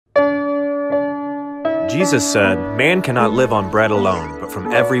Jesus said, "Man cannot live on bread alone, but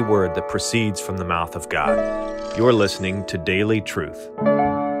from every word that proceeds from the mouth of God." You're listening to Daily Truth.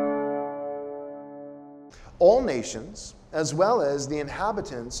 All nations, as well as the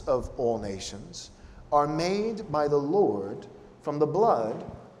inhabitants of all nations, are made by the Lord from the blood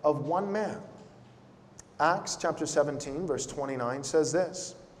of one man. Acts chapter 17, verse 29 says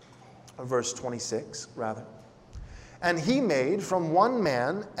this, or verse 26, rather. And he made from one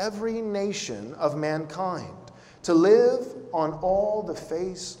man every nation of mankind to live on all the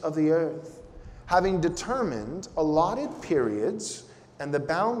face of the earth, having determined allotted periods and the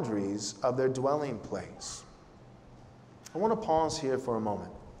boundaries of their dwelling place. I want to pause here for a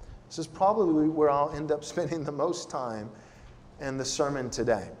moment. This is probably where I'll end up spending the most time in the sermon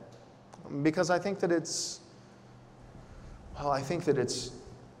today, because I think that it's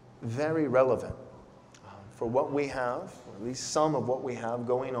very relevant for what we have, or at least some of what we have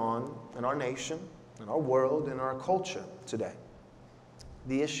going on in our nation, in our world, in our culture today.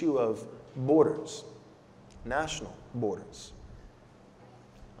 The issue of borders, national borders.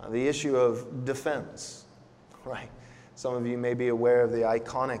 The issue of defense, right? Some of you may be aware of the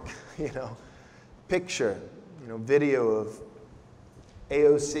iconic, picture, video of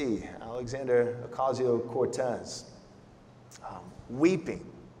AOC, Alexander Ocasio-Cortez, weeping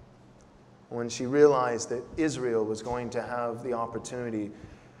when she realized that Israel was going to have the opportunity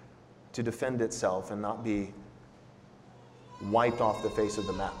to defend itself and not be wiped off the face of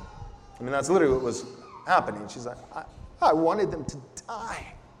the map. I mean, that's literally what was happening. She's like, I wanted them to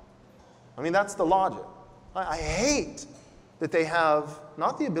die. I mean, that's the logic. I hate that they have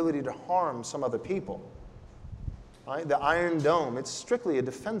not the ability to harm some other people. Right? The Iron Dome, it's strictly a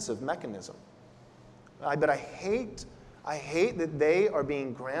defensive mechanism. But I hate that they are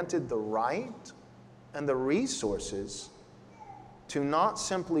being granted the right and the resources to not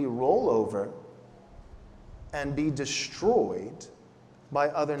simply roll over and be destroyed by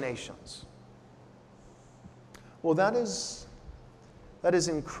other nations. Well, that is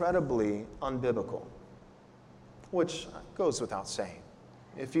incredibly unbiblical, which goes without saying.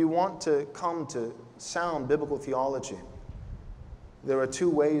 If you want to come to sound biblical theology, there are two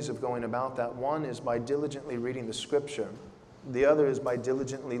ways of going about that. One is by diligently reading the Scripture. The other is by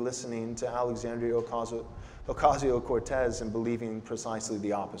diligently listening to Alexandria Ocasio-Cortez and believing precisely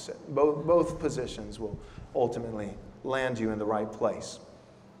the opposite. Both positions will ultimately land you in the right place.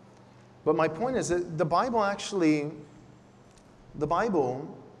 But my point is that the Bible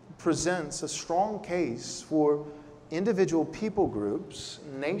presents a strong case for individual people groups,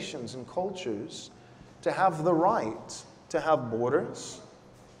 nations, and cultures to have the right to have borders,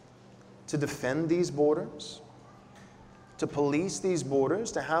 to defend these borders, to police these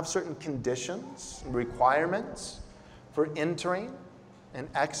borders, to have certain conditions and requirements for entering and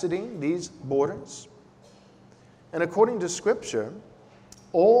exiting these borders. And according to Scripture,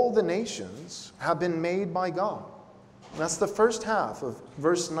 all the nations have been made by God. That's the first half of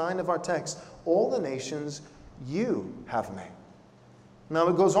verse 9 of our text. All the nations you have made. Now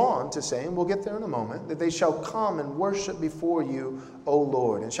it goes on to say, and we'll get there in a moment, that they shall come and worship before you, O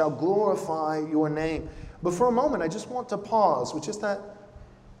Lord, and shall glorify your name. But for a moment, I just want to pause with just that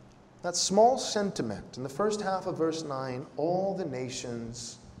small sentiment in the first half of verse 9, all the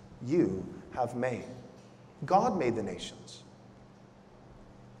nations you have made. God made the nations.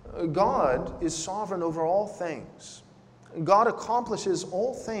 God is sovereign over all things. God accomplishes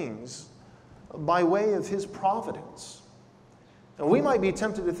all things by way of His providence. And we might be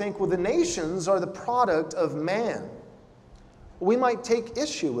tempted to think, well, the nations are the product of man. We might take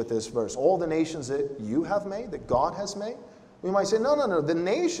issue with this verse, all the nations that you have made, that God has made. We might say, no, the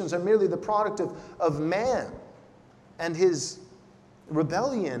nations are merely the product of man and his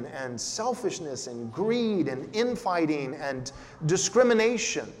rebellion and selfishness and greed and infighting and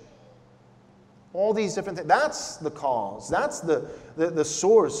discrimination. All these different things. That's the cause. That's the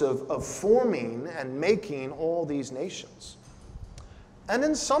source of forming and making all these nations. And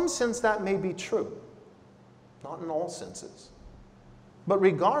in some sense, that may be true. Not in all senses. But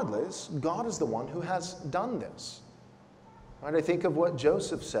regardless, God is the one who has done this. Right? I think of what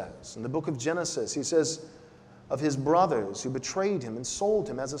Joseph says in the book of Genesis. He says of his brothers who betrayed him and sold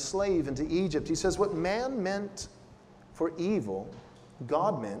him as a slave into Egypt. He says, what man meant for evil,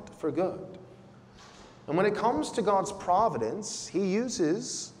 God meant for good. And when it comes to God's providence, He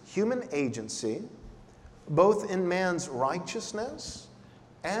uses human agency, both in man's righteousness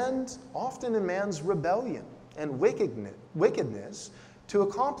and often in man's rebellion and wickedness to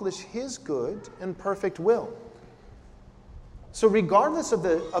accomplish His good and perfect will. So regardless of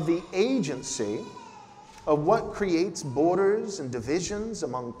the agency of what creates borders and divisions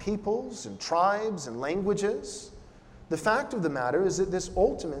among peoples and tribes and languages. The fact of the matter is that this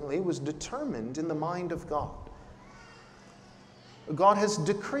ultimately was determined in the mind of God. God has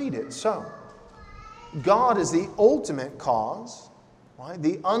decreed it so. God is the ultimate cause, right?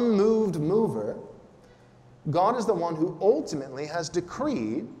 The unmoved mover. God is the one who ultimately has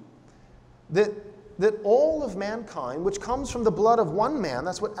decreed that all of mankind, which comes from the blood of one man,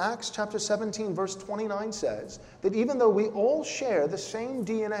 that's what Acts chapter 17, verse 29 says, that even though we all share the same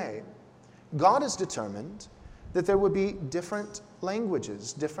DNA, God has determined that there would be different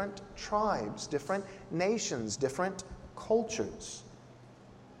languages, different tribes, different nations, different cultures,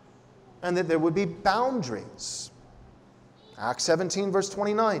 and that there would be boundaries. Acts 17, verse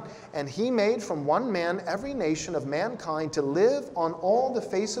 29, and he made from one man every nation of mankind to live on all the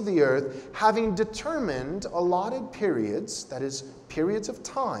face of the earth, having determined allotted periods, that is, periods of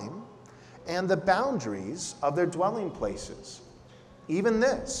time, and the boundaries of their dwelling places. Even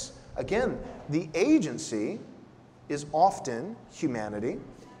this, again, the agency is often humanity.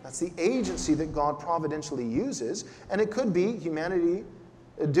 That's the agency that God providentially uses, and it could be humanity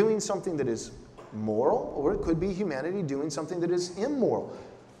doing something that is moral, or it could be humanity doing something that is immoral.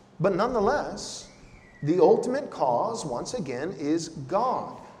 But nonetheless, the ultimate cause, once again, is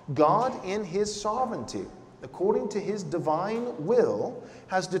God. God in his sovereignty, according to his divine will,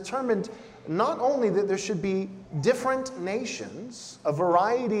 has determined not only that there should be different nations, a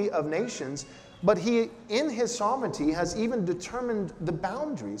variety of nations, but he, in his sovereignty, has even determined the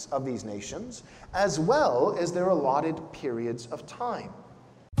boundaries of these nations, as well as their allotted periods of time.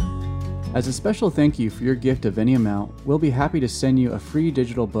 As a special thank you for your gift of any amount, we'll be happy to send you a free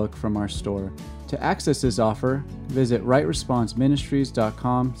digital book from our store. To access this offer, visit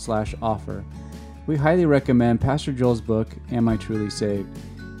rightresponseministries.com/offer. We highly recommend Pastor Joel's book, Am I Truly Saved?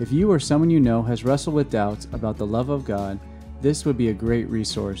 If you or someone you know has wrestled with doubts about the love of God, this would be a great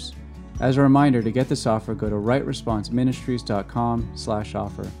resource. As a reminder, to get this offer, go to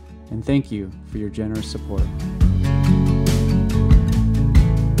rightresponseministries.com/offer. And thank you for your generous support.